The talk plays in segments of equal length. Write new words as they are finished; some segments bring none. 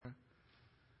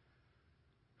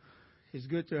It's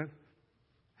good to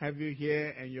have you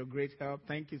here and your great help.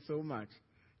 Thank you so much.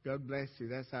 God bless you.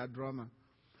 That's our drummer.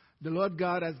 The Lord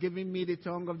God has given me the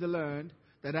tongue of the learned,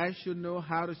 that I should know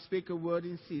how to speak a word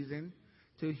in season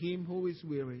to him who is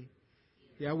weary.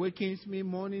 He awakens me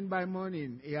morning by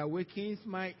morning. He awakens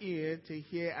my ear to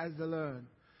hear as the learned.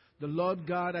 The Lord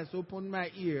God has opened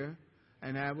my ear,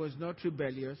 and I was not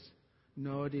rebellious,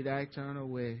 nor did I turn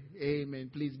away. Amen.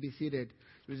 Please be seated.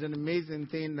 It was an amazing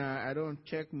thing. I don't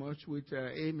check much with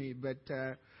Amy, but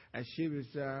as she was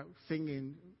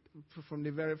singing from the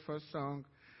very first song,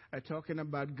 talking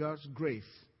about God's grace.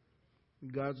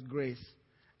 God's grace.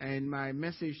 And my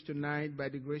message tonight, by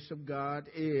the grace of God,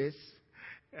 is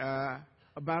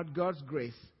about God's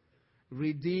grace.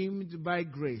 Redeemed by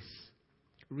grace.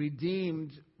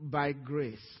 Redeemed by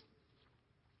grace.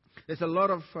 There's a lot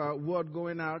of word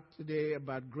going out today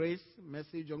about grace,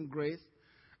 message on grace.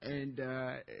 And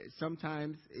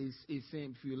sometimes it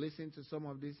seems, if you listen to some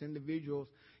of these individuals,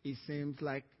 it seems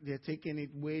like they're taking it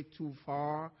way too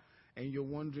far, and you're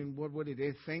wondering what were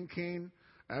they thinking.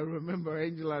 I remember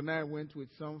Angela and I went with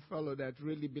some fellow that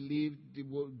really believed the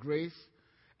word grace,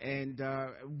 and I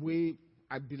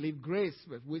believe grace,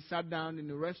 but we sat down in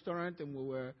the restaurant and we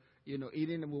were,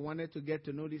 eating, and we wanted to get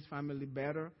to know this family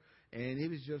better. And it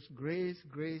was just grace,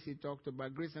 grace. He talked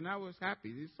about grace, and I was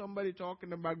happy. There's somebody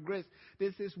talking about grace.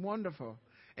 This is wonderful.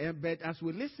 But as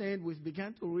we listened, we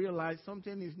began to realize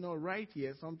something is not right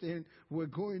here. We're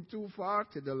going too far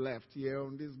to the left here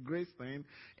on this grace thing.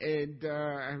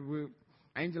 And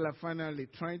Angela finally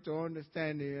trying to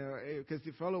understand, because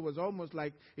the fellow was almost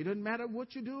like, it doesn't matter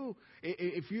what you do.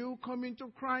 If you come into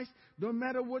Christ, don't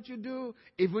matter what you do.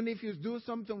 Even if you do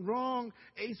something wrong,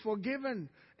 it's forgiven.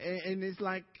 And it's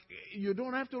like, you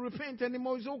don't have to repent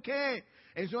anymore. It's okay.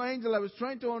 And so Angela was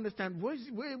trying to understand, where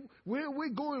are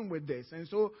we going with this? And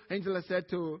so Angela said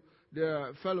to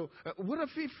the fellow, what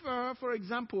if, for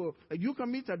example, you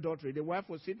commit adultery? The wife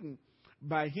was sitting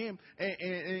by him, and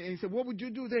he said, what would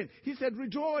you do then? He said,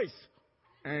 rejoice.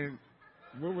 And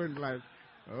we went like,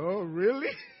 oh, really?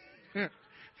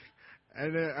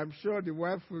 And I'm sure the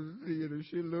wife was,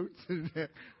 she looked and said,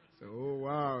 oh,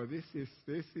 wow, this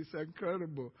is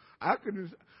incredible. I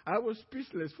was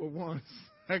speechless for once.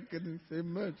 I couldn't say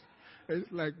much.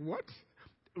 It's like, what?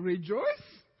 Rejoice?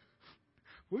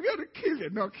 We got to kill you.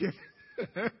 No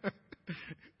kidding.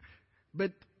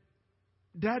 But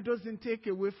that doesn't take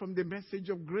away from the message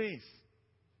of grace.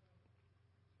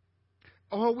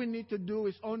 All we need to do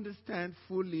is understand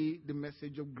fully the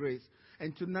message of grace.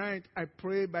 And tonight, I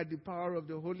pray by the power of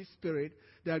the Holy Spirit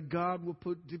that God will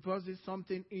deposit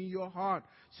something in your heart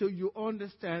so you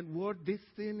understand what this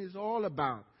thing is all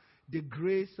about. The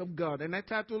grace of God. And I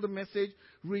titled the message,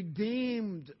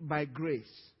 Redeemed by Grace.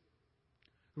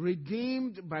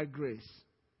 Redeemed by grace.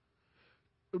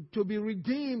 To be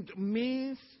redeemed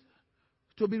means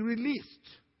to be released,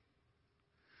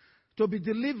 to be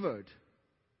delivered,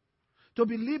 to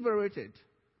be liberated,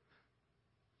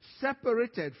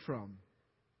 separated from,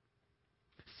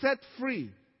 set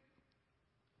free.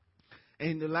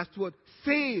 And the last word,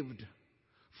 saved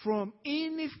from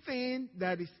anything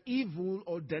that is evil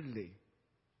or deadly.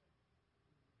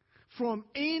 From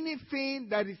anything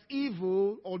that is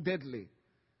evil or deadly.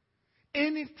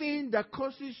 Anything that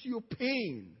causes you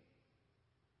pain.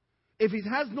 If it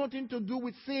has nothing to do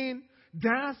with sin,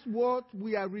 that's what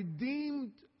we are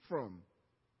redeemed from.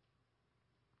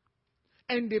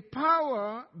 And the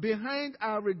power behind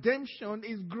our redemption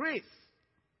is grace.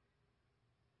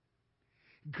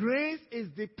 Grace is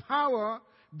the power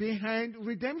behind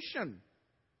redemption.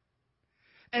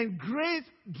 And grace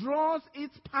draws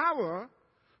its power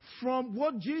from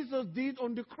what Jesus did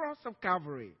on the cross of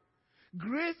Calvary.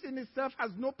 Grace in itself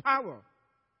has no power.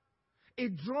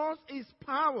 It draws its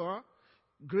power.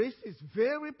 Grace is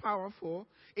very powerful.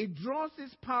 It draws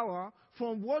its power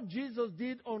from what Jesus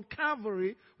did on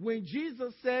Calvary when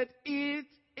Jesus said, it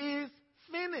is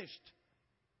finished.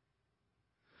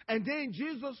 And then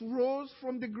Jesus rose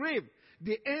from the grave,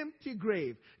 the empty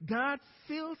grave. That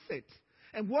seals it.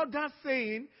 And what that's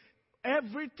saying,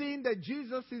 everything that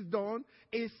Jesus has done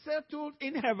is settled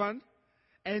in heaven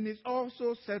and is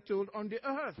also settled on the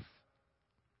earth.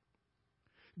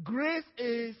 Grace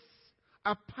is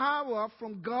a power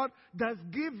from God that's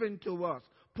given to us.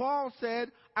 Paul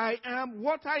said, I am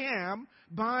what I am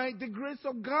by the grace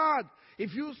of God.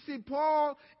 If you see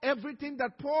Paul, everything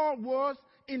that Paul was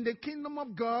in the kingdom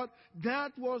of God,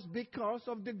 that was because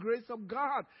of the grace of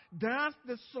God. That's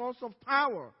the source of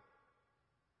power.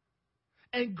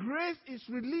 And grace is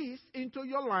released into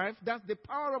your life. That's the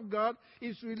power of God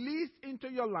is released into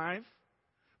your life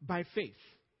by faith.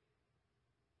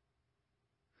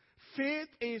 Faith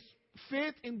is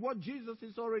faith in what Jesus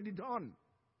has already done.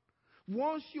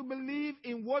 Once you believe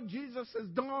in what Jesus has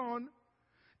done,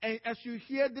 and as you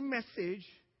hear the message,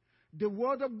 the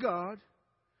Word of God,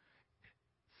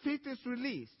 faith is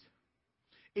released.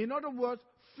 In other words,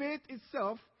 faith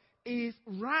itself is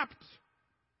wrapped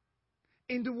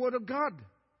in the Word of God.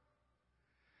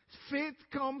 Faith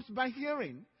comes by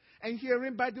hearing, and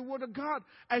hearing by the Word of God.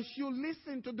 As you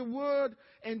listen to the Word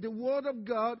and the Word of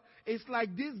God, it's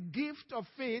like this gift of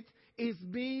faith is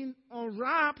being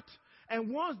unwrapped. And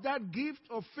once that gift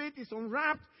of faith is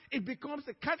unwrapped, it becomes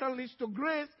a catalyst to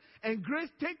grace, and grace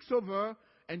takes over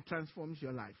and transforms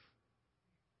your life.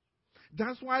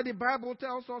 That's why the Bible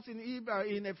tells us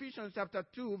in Ephesians chapter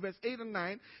 2, verse 8 and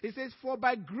 9, it says, "For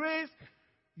by grace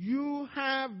you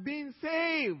have been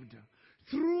saved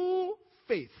through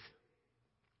faith."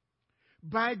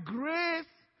 By grace,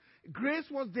 grace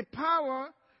was the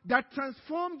power that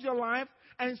transformed your life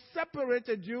and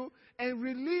separated you and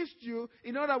released you.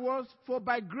 In other words, for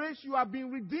by grace you have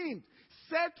been redeemed,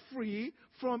 set free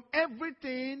from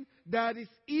everything that is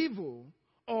evil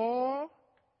or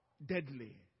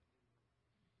deadly.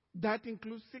 That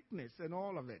includes sickness and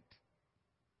all of it.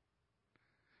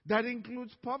 That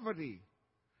includes poverty,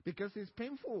 because it's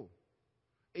painful.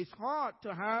 It's hard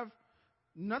to have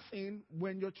nothing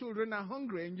when your children are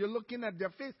hungry and you're looking at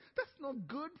their face. That's not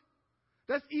good.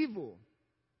 That's evil.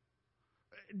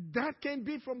 That can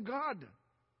be from God.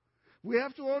 We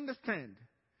have to understand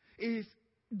it's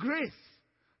grace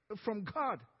from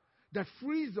God that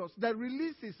frees us, that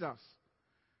releases us,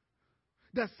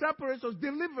 that separates us,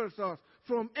 delivers us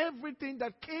from everything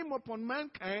that came upon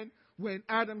mankind when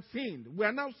Adam sinned. We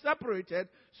are now separated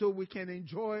so we can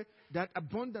enjoy that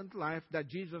abundant life that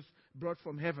Jesus brought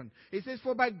from heaven. It says,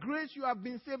 "For by grace you have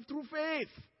been saved through faith."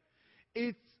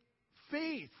 It's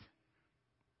faith.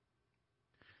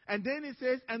 And then it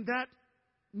says, "And that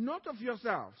not of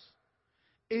yourselves.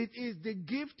 It is the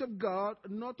gift of God,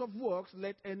 not of works,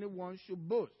 let anyone should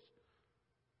boast."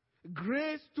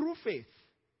 Grace through faith.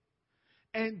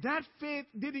 And that faith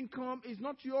didn't come, it's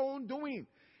not your own doing.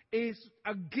 It's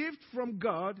a gift from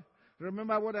God.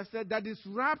 Remember what I said, that is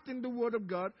wrapped in the Word of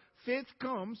God. Faith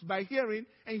comes by hearing,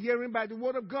 and hearing by the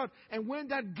Word of God. And when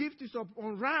that gift is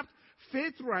unwrapped,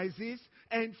 faith rises,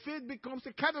 and faith becomes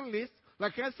a catalyst,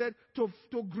 like I said,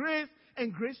 to grace,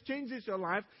 and grace changes your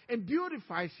life and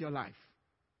beautifies your life.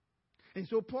 And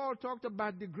so Paul talked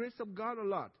about the grace of God a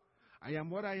lot. I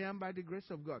am what I am by the grace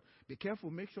of God. Be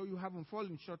careful, make sure you haven't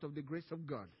fallen short of the grace of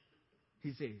God,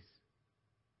 he says.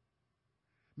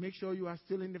 Make sure you are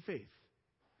still in the faith.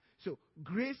 So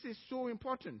grace is so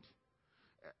important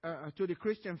to the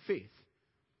Christian faith.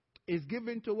 It's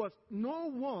given to us.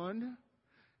 No one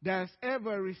that has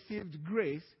ever received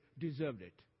grace deserved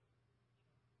it.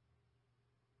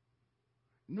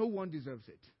 No one deserves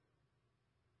it.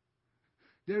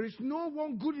 There is no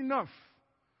one good enough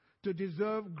to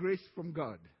deserve grace from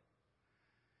God.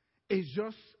 It's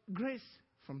just grace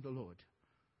from the Lord.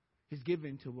 It's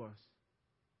given to us.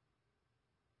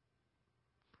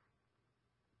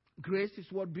 Grace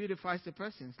is what beautifies a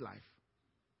person's life.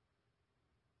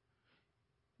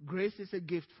 Grace is a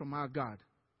gift from our God.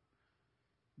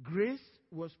 Grace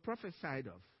was prophesied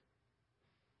of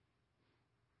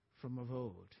from of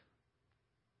old.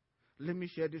 Let me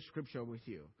share this scripture with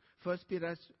you. 1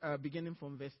 Peter, beginning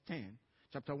from verse 10,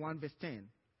 chapter 1, verse 10.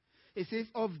 It says,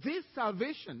 "Of this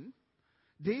salvation,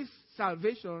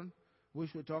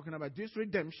 which we're talking about, this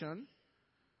redemption,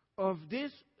 of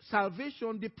this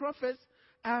salvation, the prophets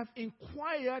have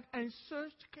inquired and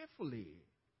searched carefully."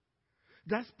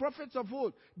 That's prophets of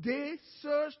old. They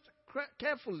searched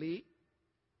carefully.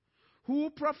 Who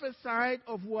prophesied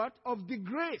of what? Of the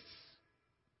grace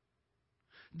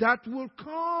that will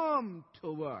come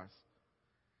to us.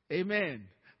 Amen.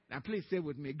 Now please say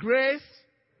with me, grace,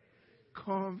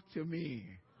 come to me.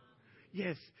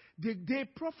 Yes, they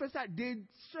prophesied, they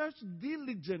searched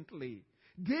diligently.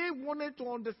 They wanted to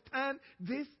understand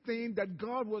this thing that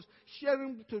God was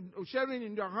sharing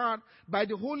in their heart by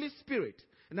the Holy Spirit.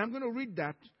 And I'm going to read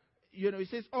that. It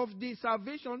says, of this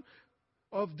salvation,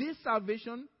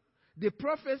 the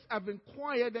prophets have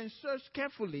inquired and searched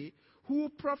carefully, who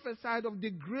prophesied of the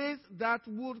grace that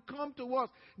would come to us.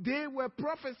 They were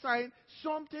prophesying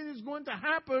something is going to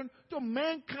happen to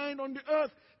mankind on the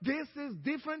earth. This is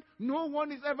different. No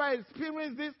one has ever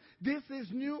experienced this. This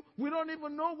is new. We don't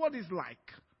even know what it's like.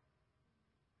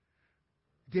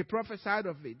 They prophesied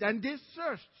of it. And they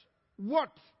searched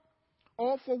what?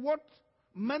 Or for what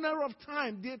manner of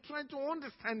time? They're trying to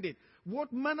understand it.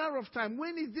 What manner of time?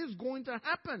 When is this going to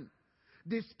happen?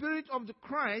 The Spirit of the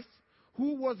Christ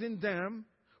who was in them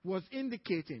was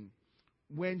indicating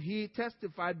when he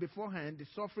testified beforehand the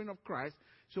suffering of Christ.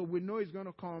 So we know it's going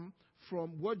to come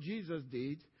from what Jesus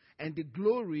did and the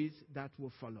glories that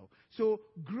will follow. So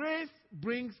grace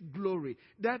brings glory.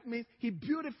 That means he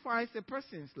beautifies a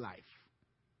person's life.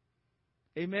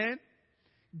 Amen?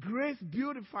 Grace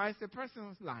beautifies a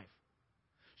person's life.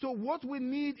 So what we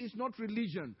need is not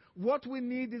religion. What we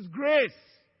need is grace.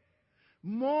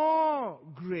 More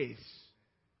grace.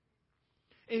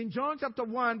 In John chapter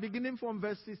 1, beginning from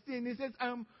verse 16, he says,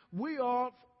 we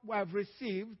all have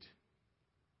received,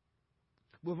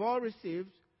 we've all received,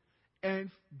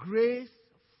 and grace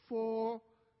for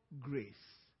grace.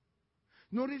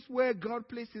 Notice where God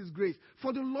places grace.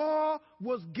 For the law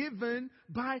was given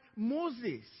by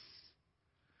Moses.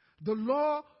 The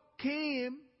law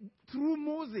came through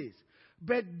Moses.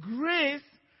 But grace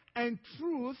and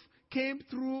truth came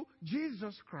through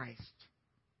Jesus Christ.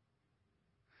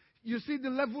 You see the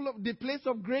level of the place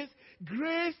of grace?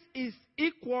 Grace is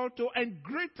equal to and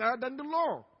greater than the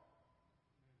law.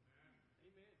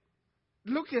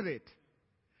 Look at it.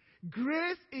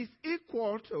 Grace is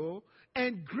equal to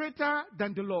and greater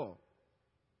than the law.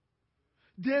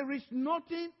 There is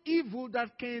nothing evil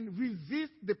that can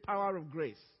resist the power of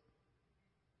grace.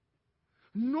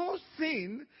 No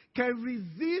sin can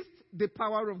resist the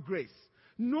power of grace.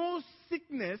 No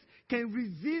sickness can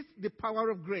resist the power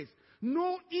of grace.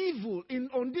 No evil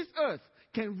on this earth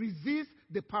can resist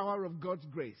the power of God's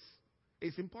grace.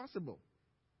 It's impossible.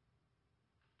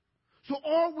 So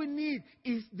all we need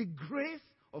is the grace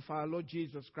of our Lord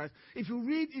Jesus Christ. If you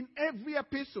read in every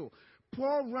epistle,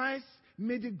 Paul writes,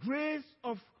 may the grace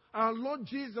of our Lord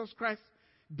Jesus Christ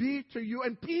be to you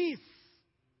and peace.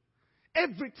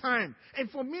 Every time.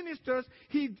 And for ministers,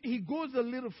 he goes a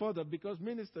little further because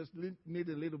ministers need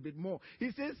a little bit more.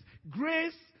 He says,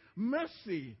 grace,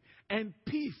 mercy, and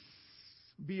peace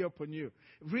be upon you.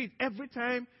 Read, every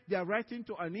time they are writing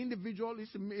to an individual,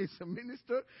 it's a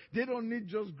minister, they don't need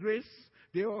just grace,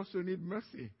 they also need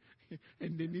mercy.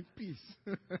 And they need peace.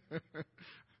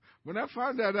 When I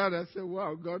found that out, I said,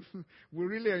 wow, God, we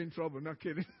really are in trouble. Not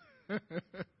kidding.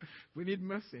 We need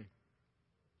mercy.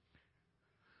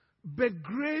 But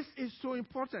grace is so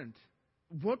important.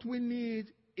 What we need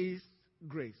is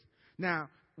grace. Now,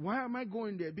 why am I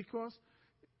going there? Because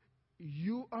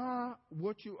you are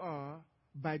what you are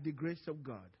by the grace of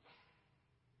God.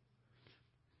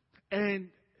 And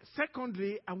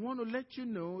secondly, I want to let you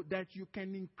know that you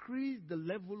can increase the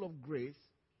level of grace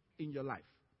in your life.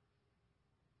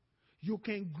 You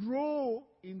can grow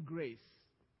in grace.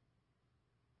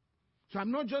 So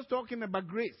I'm not just talking about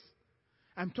grace.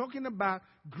 I'm talking about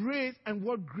grace and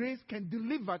what grace can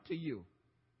deliver to you.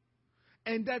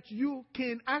 And that you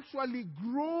can actually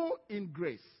grow in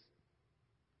grace.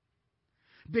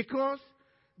 Because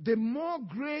the more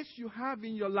grace you have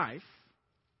in your life,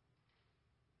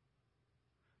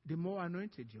 the more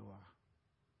anointed you are.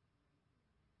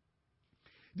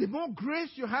 The more grace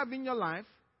you have in your life,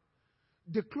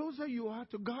 the closer you are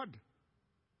to God.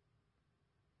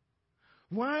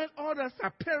 While others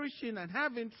are perishing and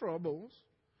having troubles,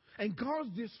 and God's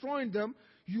destroying them,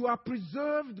 you are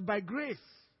preserved by grace.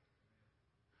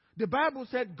 The Bible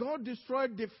said God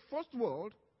destroyed the first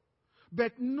world,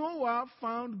 but Noah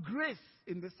found grace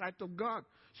in the sight of God.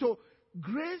 So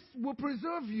grace will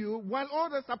preserve you while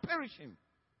others are perishing.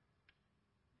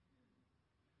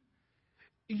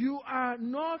 You are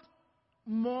not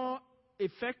more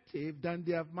effective than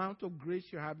the amount of grace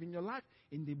you have in your life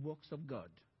in the works of God.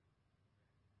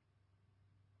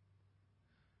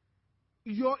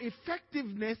 Your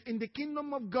effectiveness in the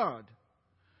kingdom of God,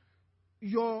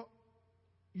 your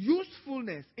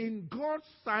usefulness in God's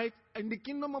sight in the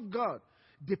kingdom of God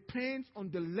depends on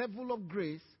the level of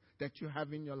grace that you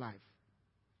have in your life.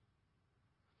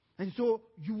 And so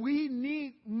we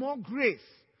need more grace.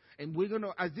 And we're going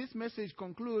to, as this message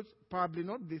concludes, probably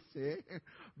not this year,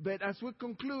 but as we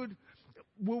conclude,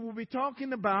 we will be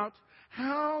talking about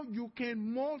how you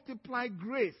can multiply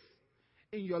grace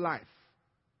in your life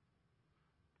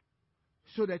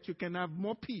so that you can have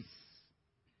more peace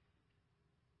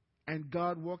and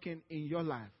God working in your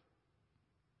life.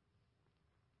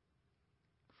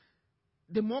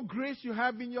 The more grace you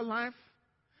have in your life,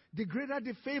 the greater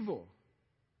the favor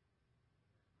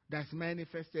that's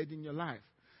manifested in your life.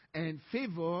 And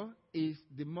favor is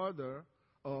the mother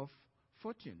of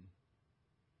fortune.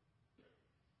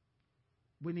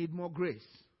 We need more grace.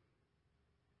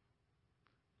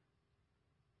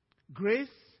 Grace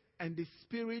and the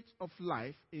spirit of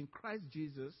life in Christ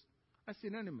Jesus are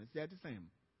synonymous. They are the same.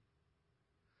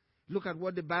 Look at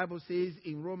what the Bible says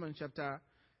in Romans chapter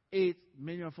 8.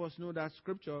 Many of us know that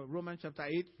scripture, Romans chapter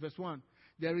 8, verse 1.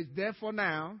 There is therefore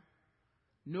now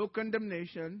no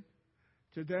condemnation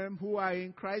to them who are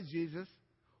in Christ Jesus,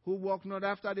 who walk not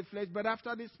after the flesh, but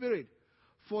after the Spirit.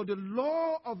 For the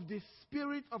law of the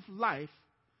Spirit of life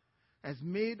has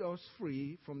made us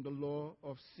free from the law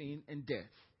of sin and death.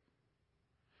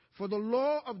 For the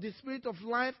law of the Spirit of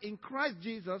life in Christ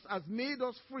Jesus has made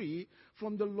us free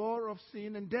from the law of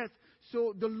sin and death.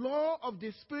 So the law of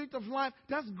the Spirit of life,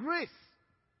 that's grace.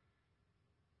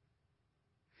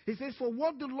 He says, for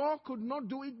what the law could not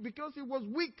do it because it was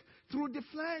weak through the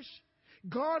flesh.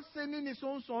 God sending his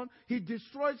own Son, he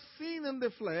destroyed sin in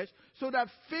the flesh so that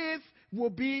faith will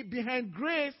be behind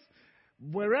grace.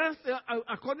 Whereas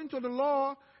according to the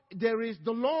law, there is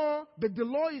the law, but the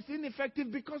law is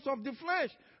ineffective because of the flesh.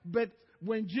 But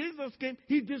when Jesus came,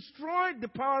 he destroyed the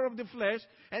power of the flesh.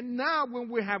 And now when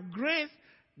we have grace,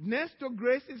 next to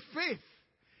grace is faith.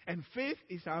 And faith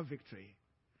is our victory.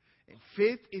 And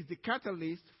faith is the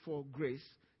catalyst for grace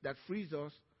that frees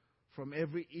us from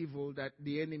every evil that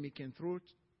the enemy can throw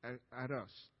at us.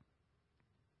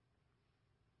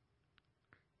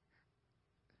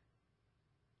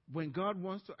 When God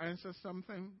wants to answer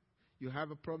something, you have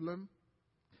a problem,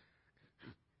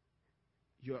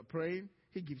 you are praying,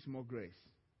 he gives more grace.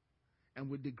 And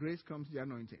with the grace comes the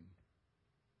anointing.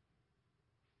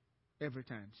 Every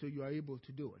time. So you are able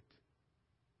to do it.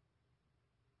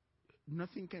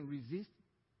 Nothing can resist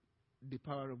the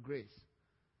power of grace.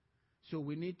 So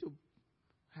we need to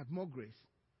have more grace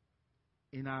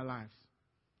in our lives.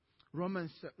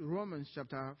 Romans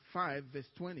chapter 5, verse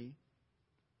 20.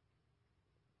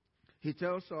 He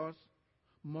tells us,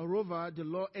 moreover, the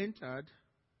law entered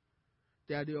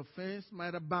that the offense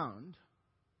might abound.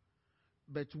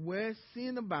 But where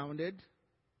sin abounded,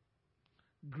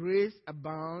 grace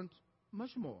abound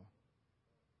much more.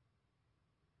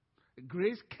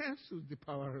 Grace cancels the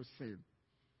power of sin.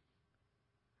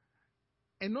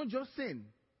 And not just sin,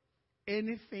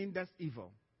 anything that's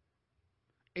evil,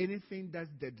 anything that's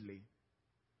deadly.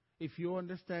 If you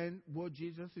understand what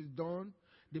Jesus has done,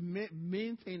 the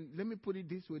main thing, let me put it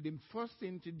this way, the first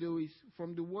thing to do is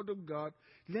from the Word of God,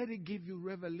 let it give you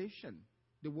revelation,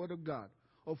 the Word of God,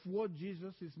 of what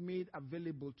Jesus has made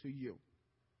available to you.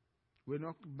 We're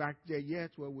not back there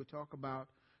yet where we talk about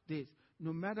this.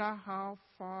 No matter how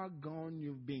far gone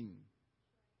you've been,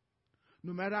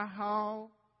 no matter how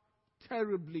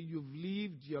terribly you've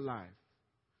lived your life,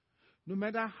 no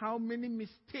matter how many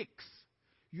mistakes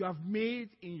you have made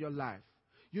in your life,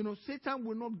 you know, Satan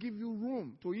will not give you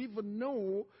room to even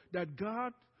know that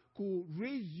God could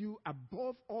raise you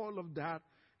above all of that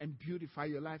and beautify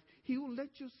your life. He will let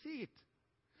you see it.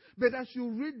 But as you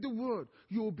read the Word,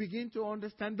 you will begin to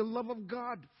understand the love of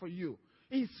God for you.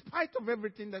 In spite of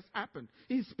everything that's happened,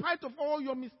 in spite of all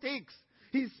your mistakes,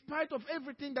 in spite of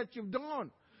everything that you've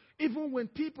done, even when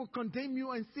people condemn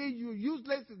you and say you're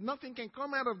useless, nothing can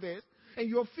come out of this, and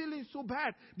you're feeling so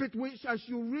bad. But as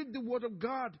you read the Word of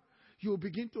God, you'll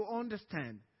begin to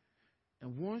understand.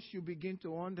 And once you begin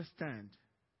to understand,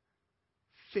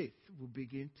 faith will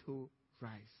begin to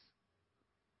rise.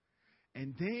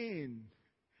 And then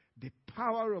the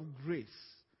power of grace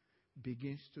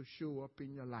begins to show up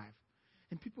in your life.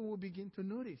 And people will begin to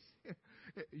notice,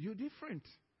 you're different.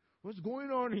 What's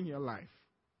going on in your life?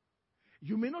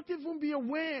 You may not even be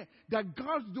aware that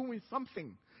God's doing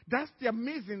something. That's the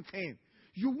amazing thing.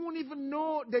 You won't even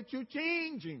know that you're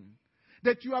changing,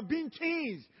 that you are being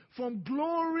changed from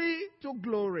glory to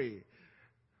glory.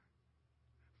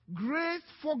 Grace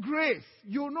for grace.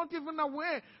 You're not even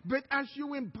aware. But as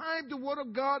you imbibe the Word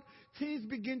of God, things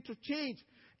begin to change.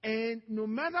 And no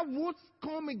matter what's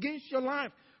come against your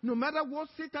life, no matter what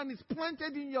Satan is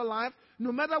planted in your life,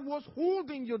 no matter what's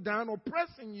holding you down or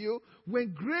pressing you,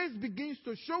 when grace begins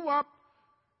to show up,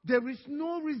 there is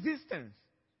no resistance.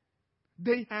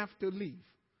 They have to leave.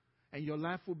 And your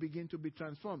life will begin to be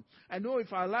transformed. I know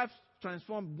if our lives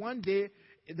transformed one day,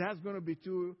 that's going to be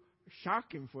too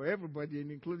shocking for everybody,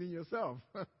 including yourself.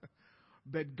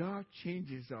 But God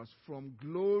changes us from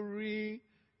glory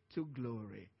to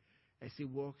glory as He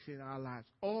works in our lives,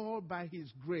 all by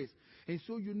His grace. And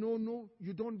so you know,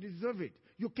 you don't deserve it.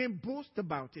 You can't boast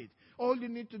about it. All you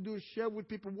need to do is share with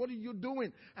people, what are you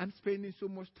doing? I'm spending so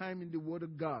much time in the Word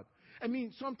of God. I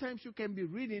mean, sometimes you can be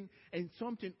reading and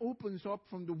something opens up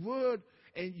from the Word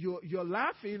and you're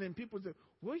laughing and people say,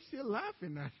 what is he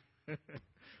laughing at?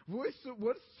 What's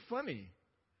funny?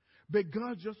 But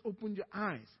God just opened your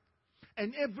eyes.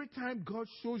 And every time God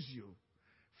shows you,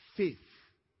 faith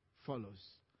follows.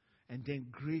 And then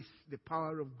grace, the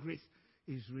power of grace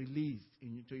is released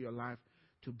into your life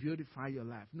to beautify your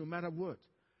life, no matter what.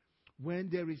 When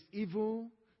there is evil,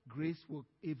 grace will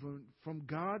even from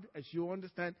God, as you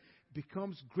understand,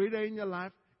 becomes greater in your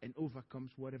life and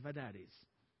overcomes whatever that is.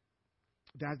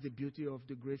 That's the beauty of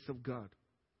the grace of God.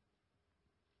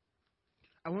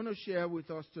 I want to share with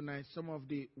us tonight some of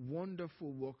the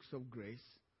wonderful works of grace.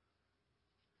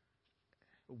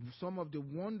 Some of the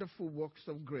wonderful works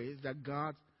of grace that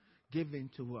God given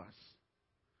to us.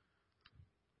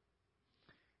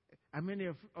 How many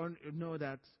of you know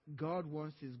that God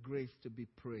wants His grace to be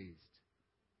praised?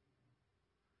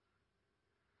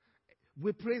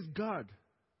 We praise God,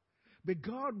 but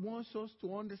God wants us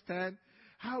to understand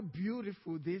how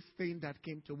beautiful this thing that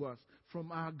came to us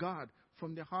from our God,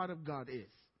 from the heart of God is.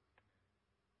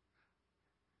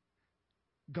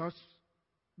 God's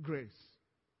grace.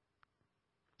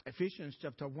 Ephesians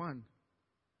chapter 1.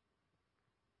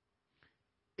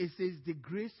 It says the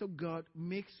grace of God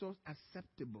makes us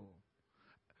acceptable.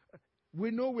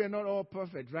 We know we're not all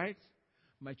perfect, right?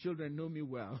 My children know me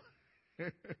well.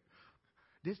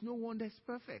 There's no one that's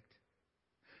perfect.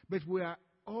 But we are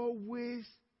always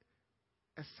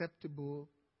acceptable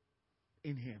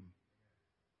in Him.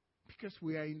 Because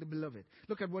we are in the beloved.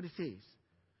 Look at what it says.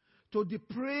 To the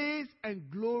praise and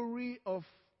glory of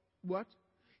what?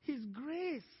 His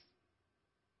grace.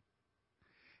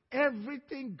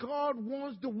 Everything God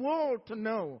wants the world to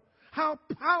know. How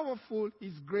powerful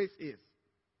His grace is.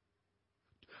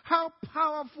 How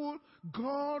powerful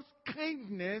God's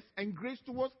kindness and grace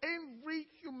towards every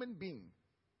human being.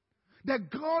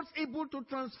 That God's able to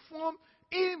transform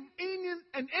in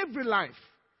and every life.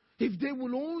 If they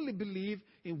will only believe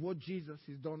in what Jesus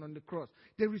has done on the cross.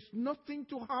 There is nothing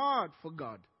too hard for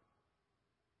God.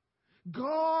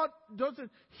 God doesn't,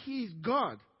 He is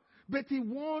God. But He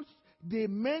wants the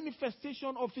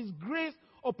manifestation of His grace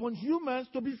upon humans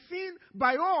to be seen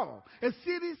by all. A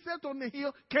city set on a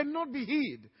hill cannot be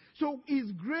hid. So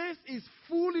His grace is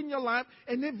full in your life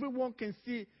and everyone can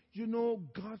see, you know,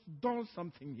 God's done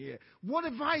something here.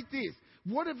 Whatever it is,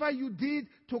 whatever you did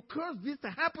to cause this to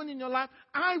happen in your life,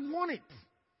 I want it.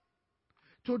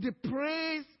 To the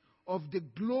praise of the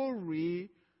glory,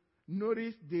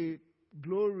 notice the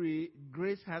glory,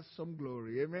 grace has some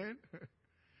glory, amen?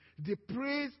 The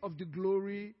praise of the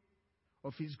glory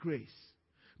of His grace,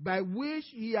 by which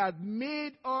He had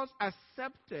made us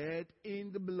accepted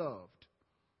in the beloved.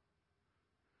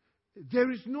 There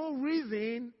is no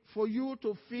reason for you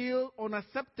to feel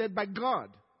unaccepted by God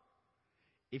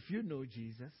if you know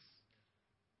Jesus.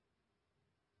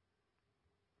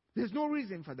 There's no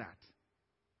reason for that.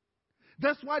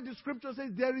 That's why the scripture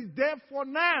says there is therefore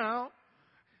now,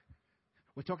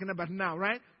 we're talking about now,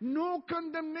 right? No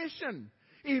condemnation.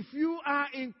 If you are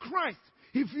in Christ,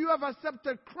 if you have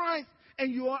accepted Christ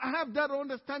and you have that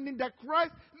understanding that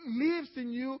Christ lives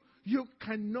in you, you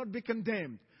cannot be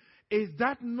condemned. It's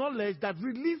that knowledge that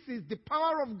releases the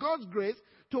power of God's grace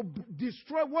to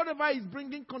destroy whatever is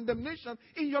bringing condemnation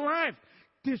in your life.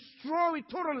 Destroy it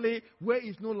totally where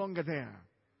it's no longer there.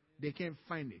 They can't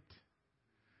find it.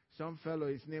 Some fellow,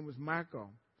 his name was Michael.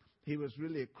 He was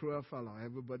really a cruel fellow.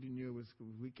 Everybody knew he was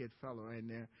a wicked fellow.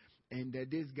 And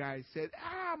this guy said,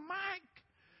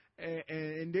 Mike.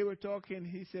 And they were talking.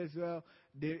 He says, well,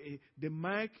 the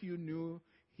Mike you knew,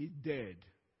 he's dead.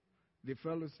 The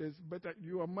fellow says, but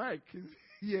you are Mike.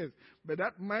 Yes, but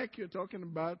that Mike you're talking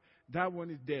about, that one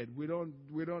is dead. We don't,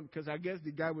 because I guess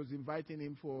the guy was inviting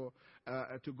him for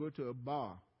to go to a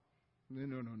bar.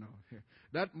 No.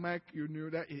 That Mike you knew,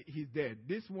 that he's dead.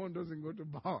 This one doesn't go to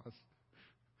bars.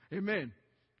 Amen.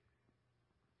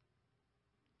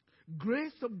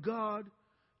 Grace of God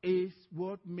is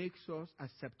what makes us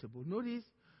acceptable. Notice,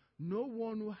 no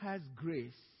one who has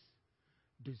grace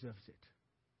deserves it.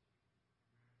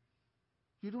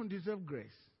 You don't deserve grace.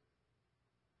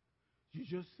 You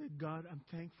just say, God, I'm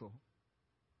thankful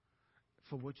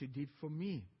for what you did for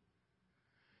me.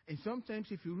 And sometimes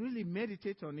if you really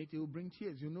meditate on it, it will bring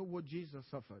tears. You know what Jesus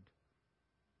suffered.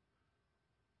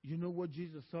 You know what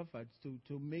Jesus suffered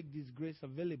to make this grace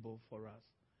available for us.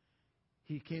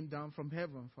 He came down from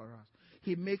heaven for us.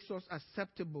 He makes us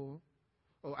acceptable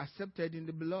or accepted in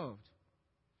the beloved.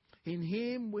 In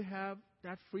Him we have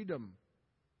that freedom.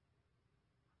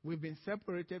 We've been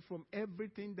separated from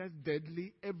everything that's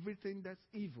deadly, everything that's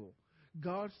evil.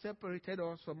 God separated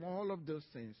us from all of those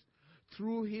things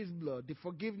through His blood. The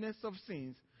forgiveness of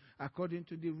sins, according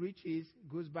to the riches,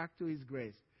 goes back to His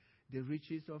grace. The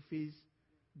riches of His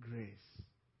grace.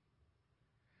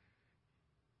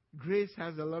 Grace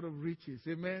has a lot of riches,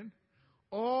 amen?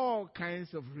 All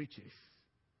kinds of riches.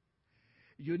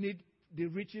 You need the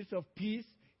riches of peace,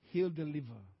 He'll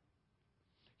deliver.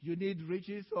 You need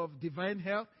riches of divine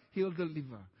health, He'll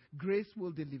deliver. Grace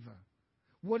will deliver.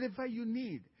 Whatever you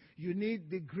need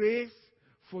the grace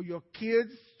for your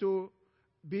kids to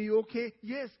be okay.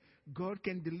 Yes, God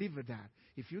can deliver that.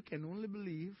 If you can only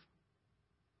believe,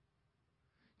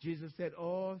 Jesus said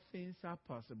all things are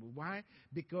possible. Why?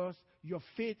 Because your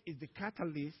faith is the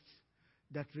catalyst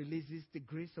that releases the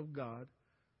grace of God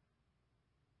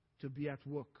to be at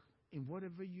work in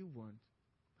whatever you want.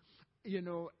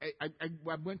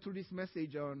 I went through this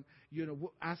message on,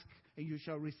 ask and you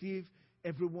shall receive.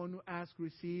 Everyone who asks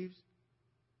receives.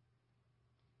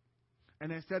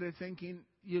 And I started thinking,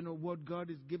 what God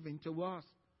is giving to us,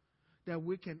 that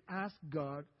we can ask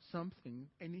God something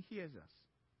and He hears us.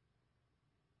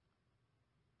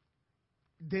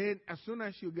 Then as soon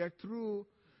as you get through,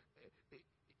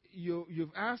 you've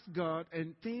asked God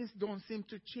and things don't seem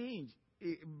to change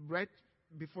right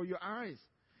before your eyes.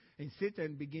 And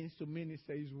Satan begins to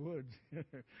minister his word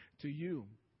to you.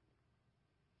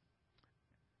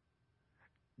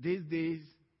 These days,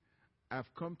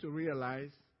 I've come to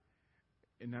realize,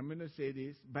 and I'm going to say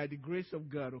this, by the grace of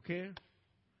God, okay?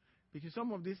 Because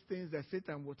some of these things that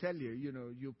Satan will tell you,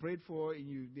 you prayed for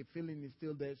and the feeling is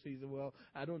still there. So you say, well,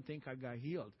 I don't think I got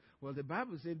healed. Well, the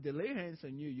Bible says they lay hands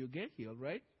on you, you get healed,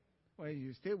 right? Well,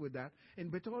 you stay with that.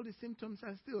 But all the symptoms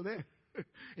are still there.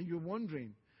 And you're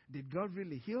wondering, did God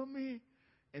really heal me?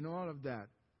 And all of that.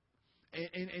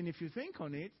 And if you think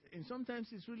on it, and sometimes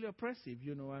it's really oppressive,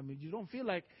 you don't feel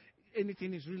like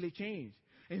anything is really changed.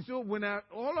 And so when I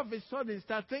all of a sudden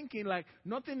start thinking like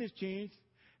nothing has changed,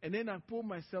 and then I pull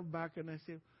myself back and I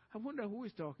say, I wonder who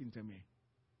is talking to me.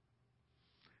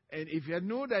 And if I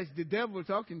know that it's the devil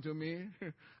talking to me,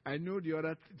 I know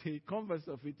the converse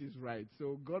of it is right.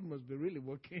 So God must be really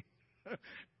working.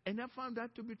 And I found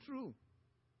that to be true.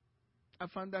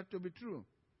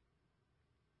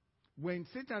 When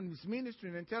Satan is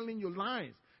ministering and telling you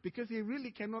lies, because he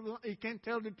really he can't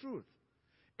tell the truth.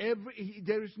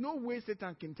 There is no way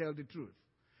Satan can tell the truth.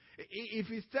 If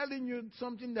he's telling you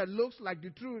something that looks like the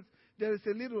truth, there is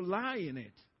a little lie in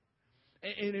it.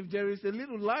 And if there is a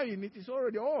little lie in it, it's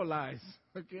already all lies.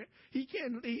 Okay?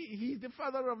 He's the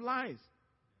father of lies.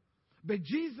 But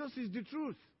Jesus is the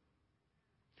truth.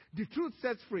 The truth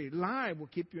sets free. Lie will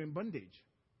keep you in bondage.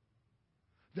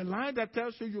 The lie that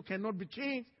tells you cannot be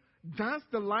changed, that's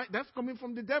the lie. That's coming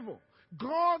from the devil.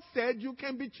 God said you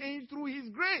can be changed through His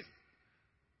grace.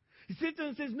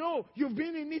 Satan says, no, you've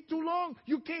been in it too long.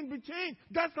 You can't be changed.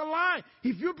 That's a lie.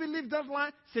 If you believe that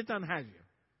lie, Satan has you.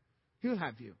 He'll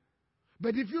have you.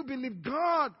 But if you believe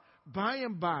God, by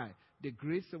and by, the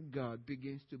grace of God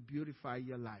begins to beautify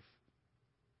your life.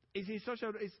 It's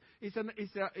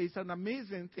an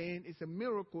amazing thing. It's a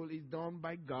miracle. It's done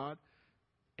by God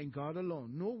and God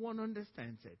alone. No one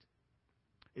understands it.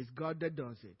 It's God that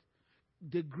does it.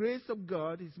 The grace of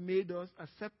God has made us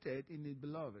accepted in His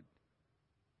beloved.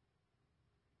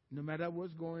 No matter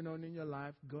what's going on in your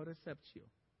life, God accepts you.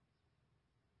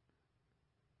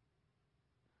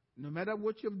 No matter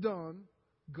what you've done,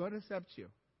 God accepts you.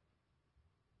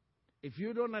 If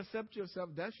you don't accept yourself,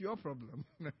 that's your problem.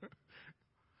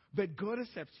 But God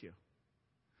accepts you.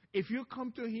 If you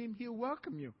come to Him, He'll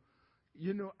welcome you.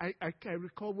 I can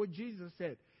recall what Jesus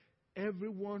said.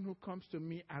 Everyone who comes to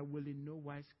me, I will in no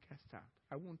wise cast out.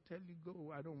 I won't tell you,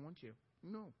 go, I don't want you.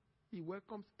 No. He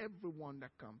welcomes everyone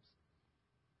that comes.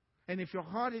 And if your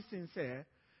heart is sincere,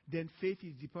 then faith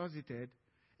is deposited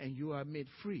and you are made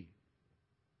free.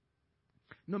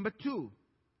 Number 2,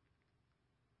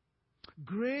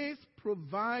 grace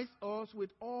provides us with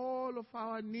all of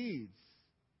our needs.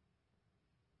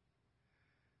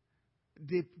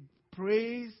 The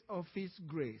praise of His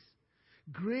grace.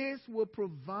 Grace will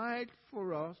provide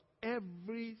for us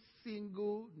every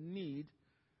single need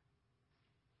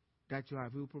that you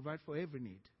have. He will provide for every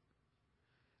need.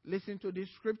 Listen to this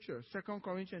scripture, 2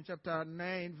 Corinthians chapter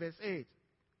 9, verse 8.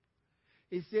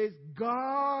 It says,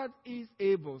 God is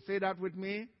able. Say that with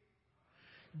me.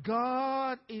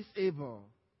 God is able.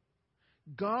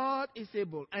 God is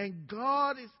able. And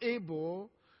God is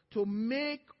able to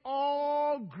make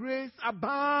all grace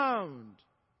abound.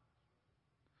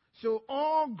 So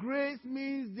all grace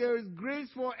means there is grace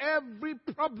for every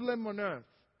problem on earth.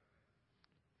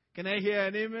 Can I hear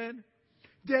an amen?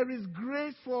 There is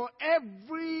grace for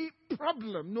every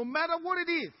problem, no matter what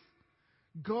it is.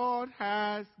 God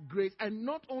has grace. And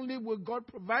not only will God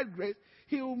provide grace,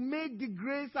 He will make the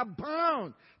grace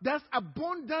abound. That's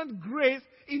abundant grace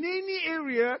in any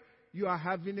area you are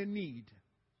having a need.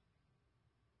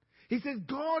 He says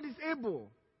God is able.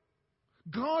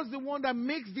 God's the one that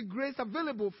makes the grace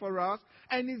available for us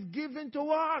and is given to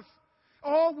us.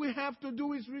 All we have to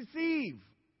do is receive.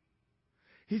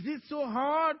 Is it so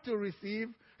hard to receive?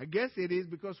 I guess it is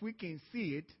because we can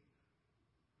see it,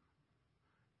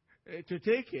 to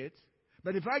take it.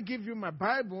 But if I give you my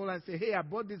Bible and say, hey, I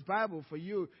bought this Bible for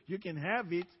you, you can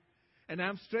have it, and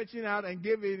I'm stretching out and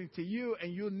giving it to you,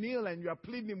 and you kneel and you are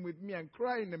pleading with me and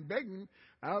crying and begging,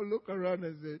 I'll look around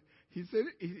and say, is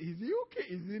he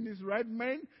okay? Is he in his right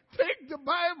mind? Take the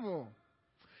Bible.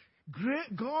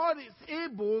 God is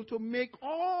able to make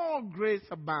all grace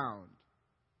abound.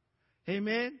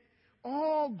 Amen?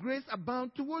 All grace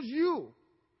abound towards you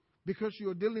because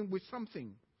you're dealing with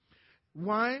something.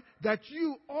 Why? That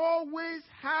you always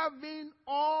having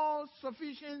all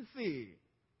sufficiency.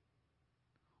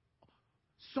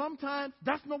 Sometimes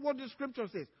that's not what the scripture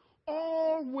says.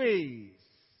 Always.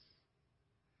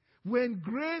 When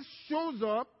grace shows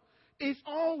up, it's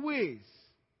always.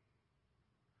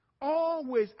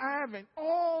 Always having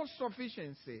all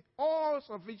sufficiency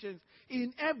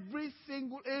in every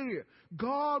single area.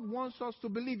 God wants us to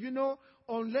believe. You know,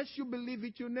 unless you believe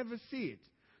it, you'll never see it.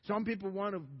 Some people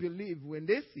want to believe when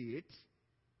they see it.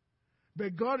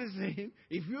 But God is saying,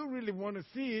 if you really want to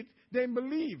see it, then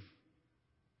believe.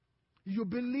 You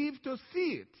believe to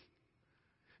see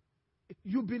it.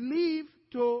 You believe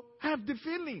to have the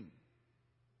feeling.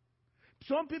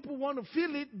 Some people want to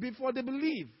feel it before they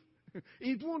believe.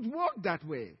 It won't work that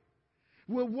way.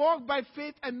 We'll walk by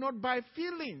faith and not by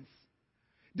feelings.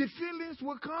 The feelings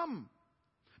will come.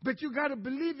 But you got to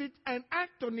believe it and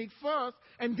act on it first,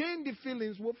 and then the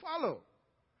feelings will follow.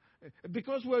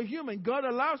 Because we're human. God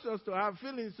allows us to have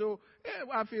feelings, so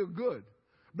I feel good.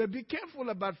 But be careful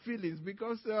about feelings,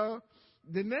 because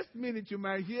the next minute you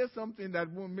might hear something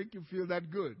that won't make you feel that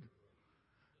good.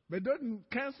 But don't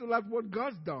cancel out what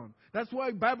God's done. That's why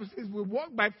the Bible says we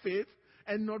walk by faith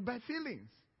and not by feelings.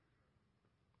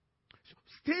 So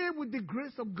stay with the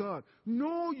grace of God.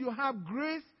 Know you have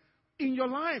grace in your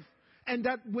life. And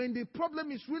that when the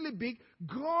problem is really big,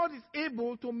 God is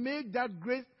able to make that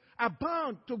grace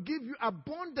abound, to give you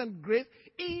abundant grace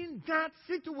in that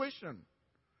situation,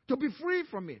 to be free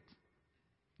from it.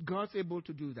 God's able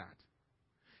to do that.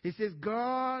 He says,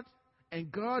 God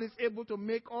is able to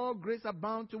make all grace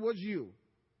abound towards you.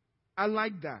 I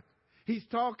like that. He's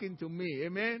talking to me.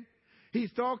 Amen.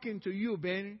 He's talking to you,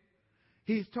 Benny.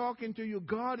 He's talking to you.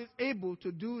 God is able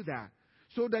to do that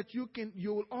so that you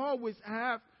will always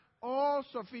have all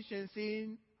sufficiency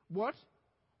in what?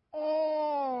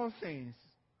 All things.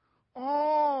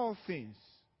 All things.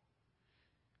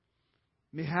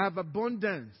 May have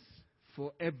abundance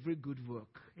for every good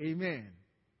work. Amen.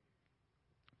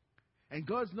 And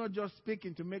God's not just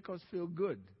speaking to make us feel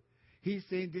good. He's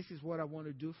saying, this is what I want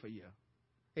to do for you.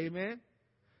 Amen.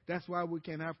 That's why we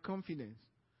can have confidence.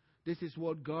 This is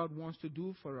what God wants to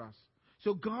do for us.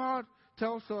 So God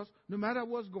tells us, no matter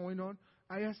what's going on,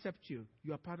 I accept you.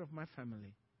 You are part of my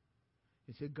family.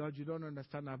 He said, God, you don't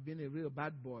understand. I've been a real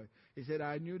bad boy. He said,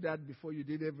 I knew that before you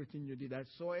did everything you did. I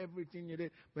saw everything you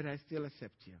did, but I still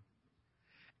accept you.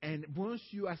 And once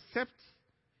you accept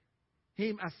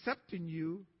Him accepting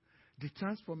you, the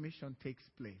transformation takes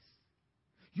place.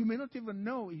 You may not even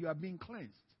know you are being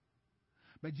cleansed.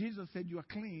 But Jesus said you are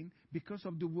clean because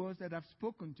of the words that I've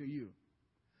spoken to you.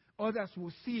 Others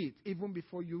will see it even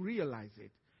before you realize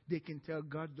it. They can tell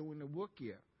God's doing a work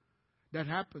here. That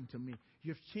happened to me.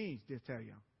 You've changed, they tell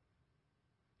you.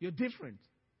 You're different.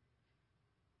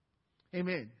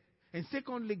 Amen. And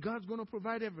secondly, God's going to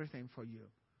provide everything for you.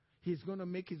 He's going to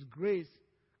make His grace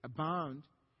abound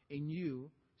in you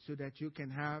so that you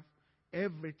can have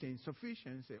everything,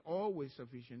 sufficiency, always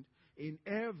sufficient in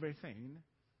everything.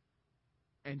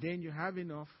 And then you have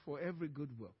enough for every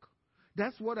good work.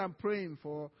 That's what I'm praying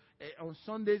for. On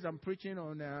Sundays, I'm preaching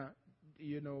on,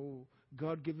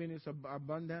 God giving us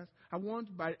abundance.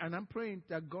 And I'm praying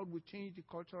that God will change the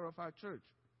culture of our church.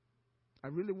 I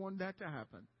really want that to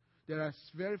happen. There are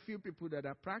very few people that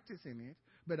are practicing it,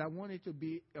 but I want it to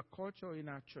be a culture in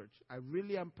our church. I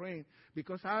really am praying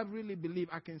because I really believe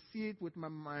I can see it with my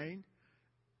mind,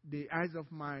 the eyes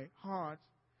of my heart,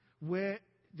 where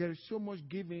there is so much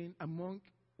giving among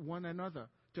one another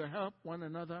to help one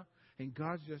another. And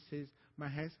God just says, my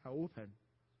hands are open.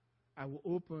 I will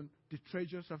open the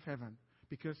treasures of heaven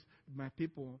because my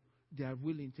people, they are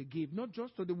willing to give. Not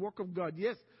just to the work of God.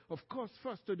 Yes, of course,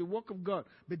 first to the work of God.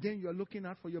 But then you are looking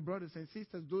out for your brothers and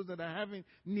sisters, those that are having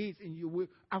needs in you.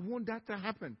 I want that to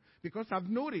happen because I've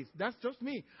noticed. That's just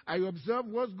me. I observe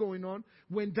what's going on.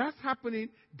 When that's happening,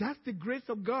 that's the grace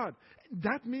of God.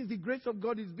 That means the grace of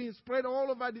God is being spread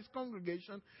all over this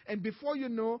congregation. And before you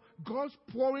know, God's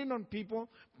pouring on people,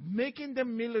 making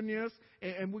them millionaires.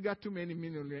 And we got too many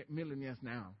millionaires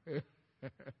now.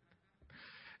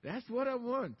 That's what I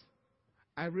want.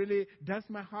 That's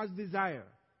my heart's desire.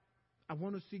 I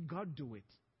want to see God do it.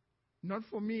 Not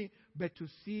for me, but to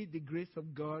see the grace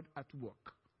of God at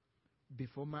work.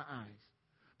 before my eyes.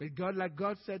 But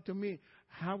God said to me,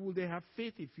 how will they have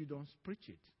faith if you don't preach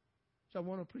it? So I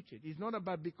want to preach it. It's not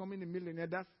about becoming a millionaire.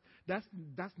 That's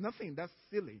nothing. That's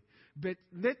silly. But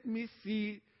let me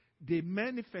see the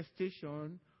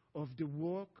manifestation of the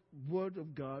word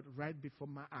of God right before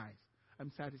my eyes.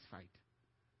 I'm satisfied.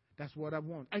 That's what I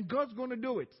want. And God's going to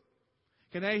do it.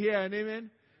 Can I hear an amen?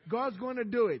 God's going to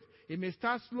do it. It may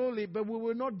start slowly, but we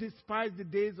will not despise the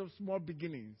days of small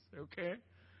beginnings. Okay?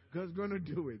 God's going to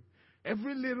do it.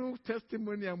 Every little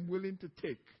testimony I'm willing to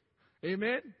take.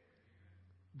 Amen?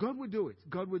 God will do it.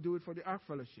 God will do it for the Ark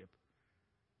Fellowship.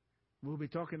 We'll be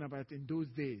talking about in those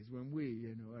days when we,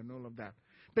 and all of that.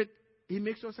 But He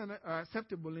makes us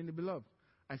acceptable in the beloved.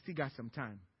 I still got some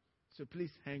time. So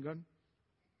please hang on.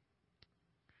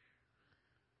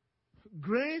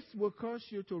 Grace will cause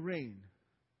you to reign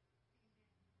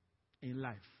in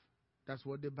life. That's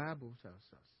what the Bible tells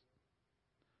us.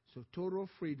 So total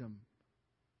freedom.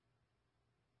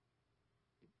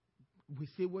 We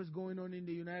see what's going on in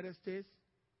the United States.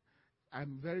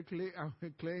 I'm very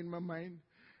clear in my mind.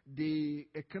 The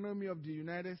economy of the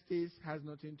United States has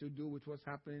nothing to do with what's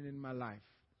happening in my life.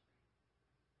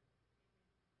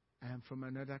 I am from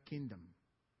another kingdom.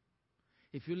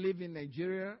 If you live in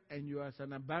Nigeria and you are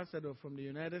an ambassador from the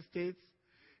United States,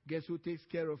 guess who takes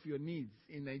care of your needs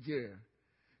in Nigeria?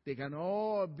 They can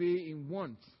all be in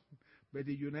want, but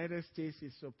the United States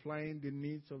is supplying the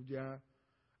needs of their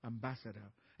ambassador.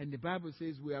 And the Bible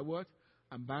says we are what?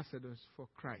 Ambassadors for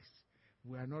Christ.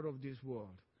 We are not of this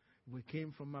world. We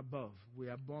came from above. We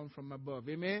are born from above.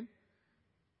 Amen?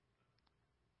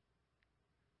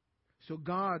 So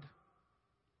God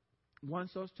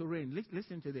wants us to reign.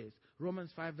 Listen to this.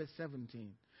 Romans 5 verse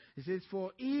 17. It says,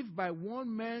 for if by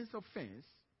one man's offense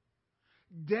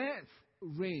death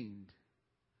reigned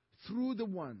through the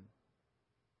one.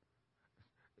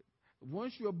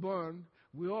 Once you're born,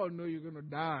 we all know you're going to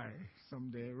die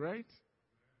someday, right?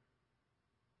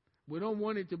 We don't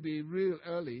want it to be real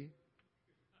early.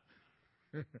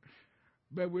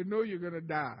 But we know you're going to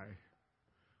die.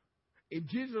 If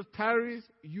Jesus tarries,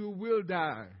 you will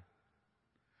die.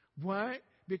 Why?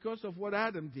 Because of what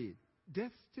Adam did.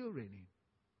 Death's still reigning.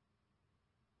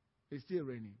 It's still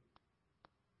reigning.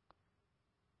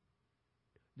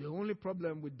 The only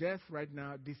problem with death right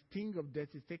now, the sting of death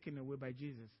is taken away by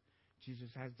Jesus. Jesus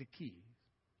has the key.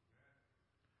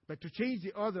 But to change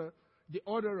the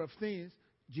order of things,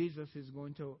 Jesus is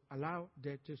going to allow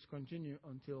death to continue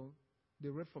until the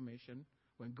Reformation,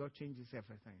 when God changes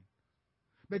everything.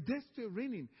 But that's still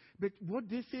reigning. But what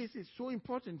this is so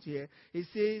important here. It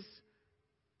says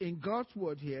in God's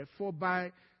word here, for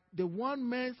by the one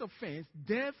man's offense,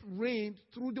 death reigned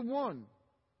through the one.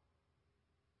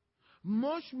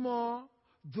 Much more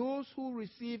those who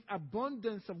receive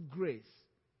abundance of grace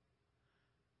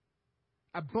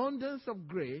and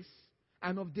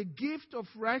of the gift of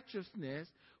righteousness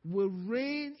will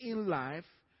reign in life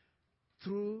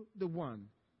through the one,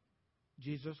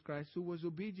 Jesus Christ, who was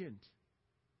obedient.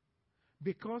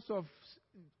 Because of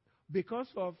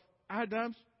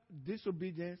Adam's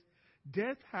disobedience,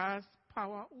 death has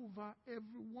power over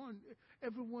everyone.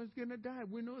 Everyone's going to die.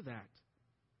 We know that.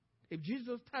 If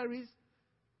Jesus tarries,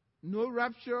 no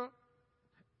rapture,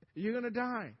 you're going to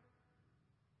die.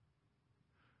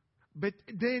 But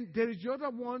then there is the other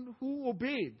one who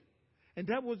obeyed, and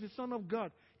that was the Son of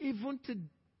God, even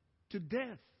to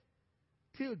death,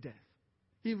 till death.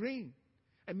 He reigned.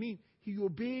 I mean, he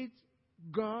obeyed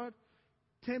God,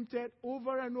 tempted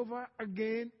over and over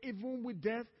again, even with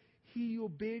death, he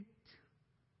obeyed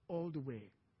all the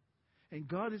way. And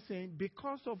God is saying,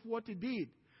 because of what he did,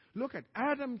 look at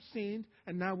Adam sinned,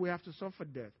 and now we have to suffer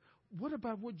death. What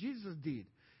about what Jesus did?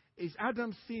 Is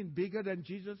Adam's sin bigger than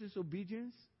Jesus'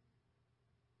 obedience?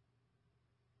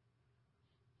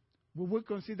 We will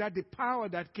consider the power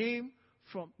that came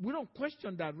from, we don't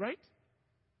question that, right?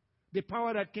 The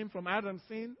power that came from Adam's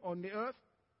sin on the earth.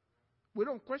 We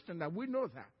don't question that. We know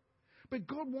that. But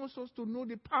God wants us to know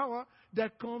the power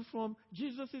that comes from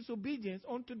Jesus' obedience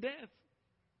unto death.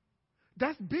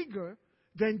 That's bigger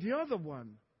than the other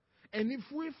one. And if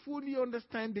we fully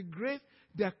understand the grace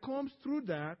that comes through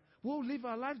that, we'll live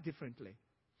our life differently.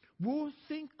 We'll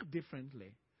think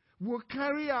differently. We'll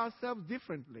carry ourselves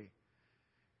differently.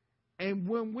 And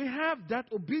when we have that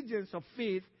obedience of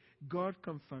faith, God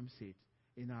confirms it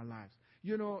in our lives.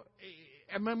 You know,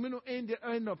 I'm going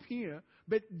to end up here,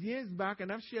 but years back,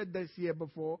 and I've shared this here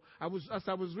before, as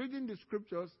I was reading the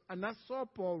scriptures, and I saw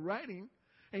Paul writing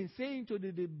and saying to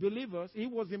the believers, he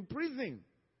was in prison,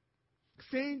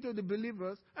 saying to the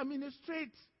believers, I'm in a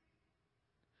strait.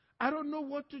 I don't know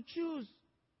what to choose.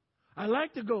 I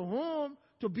like to go home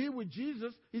to be with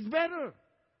Jesus is better,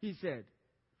 he said.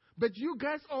 But you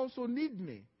guys also need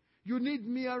me. You need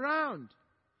me around.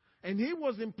 And he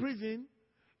was in prison.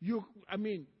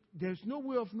 There's no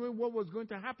way of knowing what was going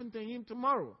to happen to him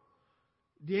tomorrow.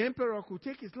 The emperor could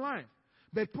take his life.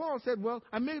 But Paul said, well,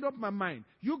 I made up my mind.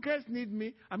 You guys need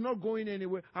me. I'm not going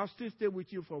anywhere. I'll still stay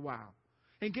with you for a while.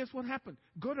 And guess what happened?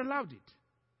 God allowed it.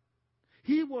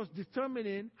 He was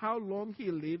determining how long he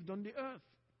lived on the earth.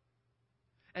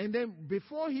 And then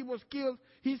before he was killed,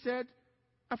 he said,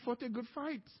 I fought a good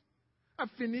fight. I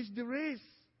finished the race.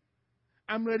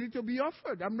 I'm ready to be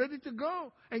offered. I'm ready to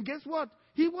go. And guess what?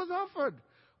 He was offered.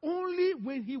 Only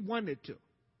when he wanted to.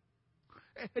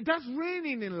 That's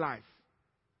reigning in life.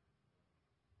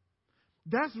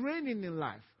 That's reigning in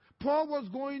life. Paul was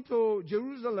going to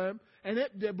Jerusalem, and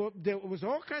there was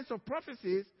all kinds of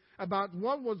prophecies about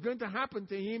what was going to happen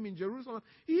to him in Jerusalem.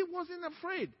 He wasn't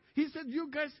afraid. He said, you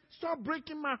guys, stop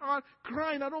breaking my heart,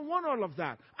 crying. I don't want all of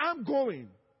that. I'm going.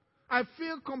 I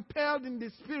feel compelled in the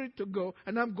spirit to go,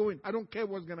 and I'm going. I don't care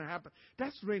what's going to happen.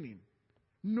 That's reigning.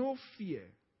 No fear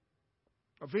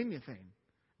of anything,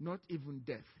 not even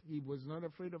death. He was not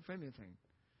afraid of anything.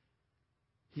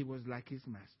 He was like his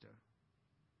master.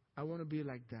 I want to be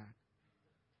like that.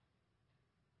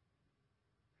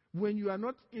 When you are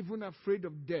not even afraid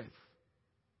of death,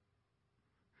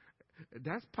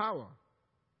 that's power.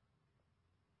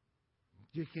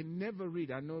 You can never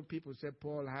read. I know people say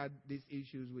Paul had these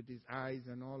issues with his eyes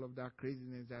and all of that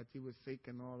craziness, that he was sick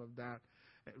and all of that.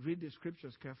 Read the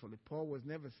scriptures carefully. Paul was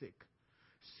never sick.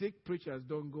 Sick preachers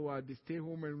don't go out. They stay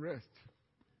home and rest.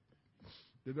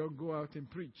 They don't go out and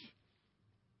preach.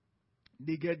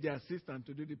 They get their assistant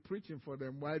to do the preaching for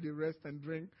them while they rest and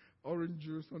drink orange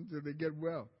juice until they get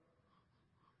well.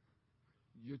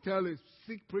 You tell a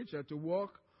sick preacher to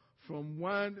walk from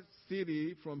one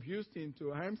city, from Houston to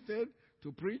Hampstead,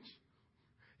 to preach.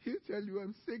 He'll tell you,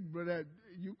 I'm sick, brother.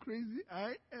 You crazy?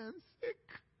 I am sick.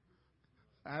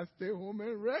 I stay home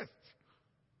and rest.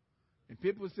 And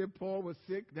people say Paul was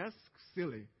sick. That's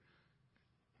silly.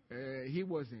 He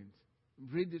wasn't.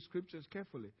 Read the scriptures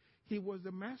carefully. He was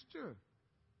the master.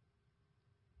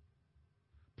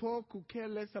 Paul could care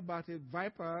less about a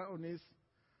viper on his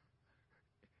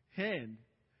hand.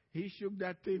 He shook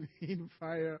that thing in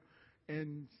fire,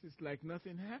 and it's like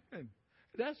nothing happened.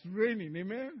 That's reigning,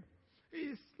 amen?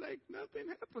 It's like nothing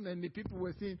happened. And the people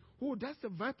were saying, oh, that's a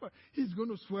viper. He's going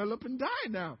to swell up and die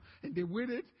now. And they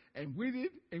waited and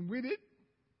waited and waited.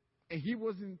 And he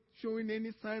wasn't showing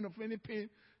any sign of any pain.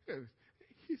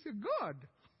 He's a God.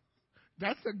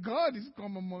 That's a God who's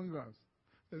come among us.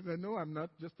 They said, no, I'm not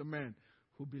just a man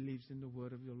who believes in the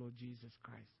word of your Lord Jesus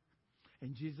Christ.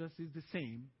 And Jesus is the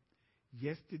same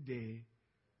yesterday,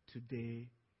 today,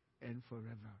 and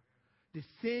forever. The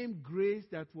same grace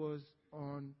that was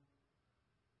on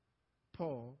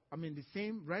Paul, the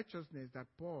same righteousness that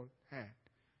Paul had,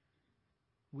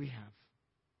 we have.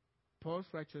 Paul's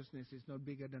righteousness is not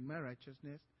bigger than my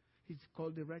righteousness. It's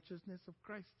called the righteousness of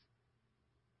Christ.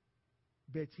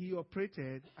 But he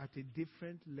operated at a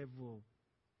different level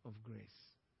of grace.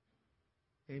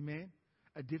 Amen?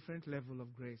 A different level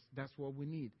of grace. That's what we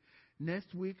need.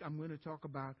 Next week, I'm going to talk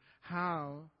about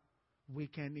how we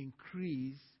can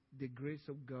increase the grace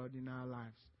of God in our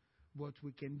lives. What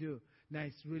we can do. Now,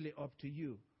 it's really up to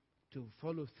you to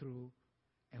follow through,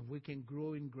 and we can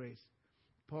grow in grace.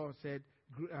 Paul said,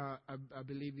 I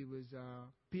believe it was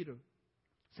Peter,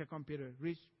 2 Peter,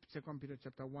 read 2 Peter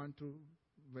chapter 1 through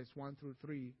verse 1 through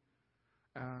 3.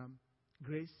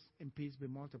 Grace and peace be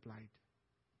multiplied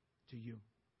to you.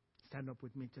 Stand up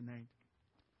with me tonight.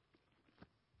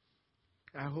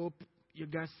 I hope you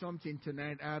got something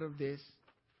tonight out of this,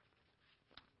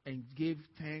 and give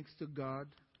thanks to God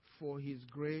for His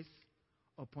grace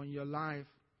upon your life,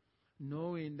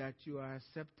 knowing that you are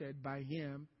accepted by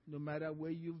Him no matter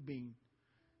where you've been.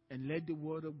 And let the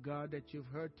word of God that you've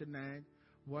heard tonight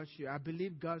wash you. I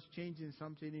believe God's changing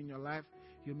something in your life.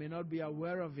 You may not be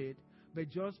aware of it, but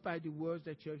just by the words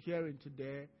that you're hearing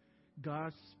today,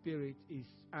 God's Spirit is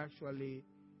actually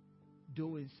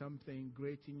doing something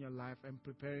great in your life and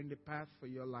preparing the path for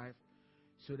your life,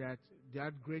 so that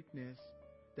that greatness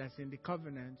that's in the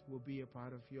covenant will be a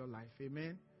part of your life.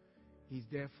 Amen? He's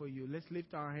there for you. Let's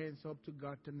lift our hands up to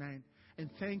God tonight and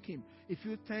thank Him. If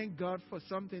you thank God for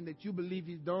something that you believe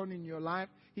He's done in your life,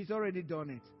 He's already done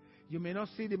it. You may not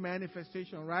see the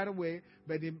manifestation right away,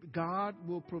 but God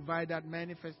will provide that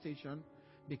manifestation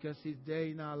because He's there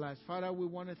in our lives. Father, we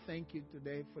want to thank You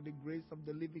today for the grace of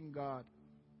the living God.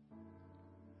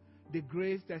 The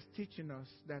grace that's teaching us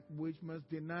that we must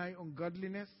deny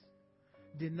ungodliness,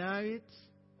 deny it,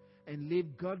 and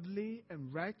live godly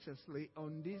and righteously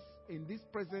in this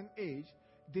present age,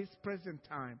 this present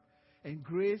time. And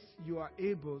grace, you are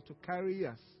able to carry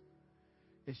us.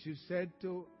 As you said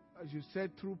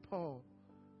through Paul,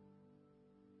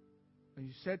 and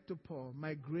you said to Paul,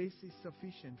 my grace is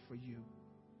sufficient for you.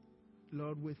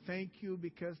 Lord, we thank you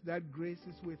because that grace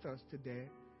is with us today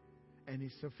and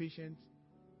is sufficient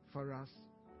for us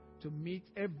to meet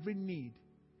every need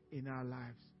in our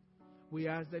lives. We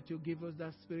ask that you give us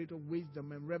that spirit of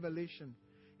wisdom and revelation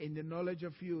in the knowledge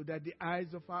of you, that the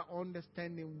eyes of our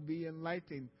understanding will be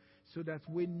enlightened, so that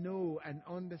we know and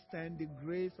understand the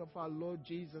grace of our Lord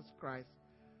Jesus Christ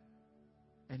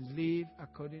and live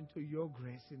according to your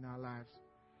grace in our lives.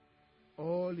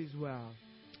 All is well.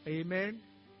 Amen.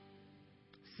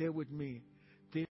 Say with me,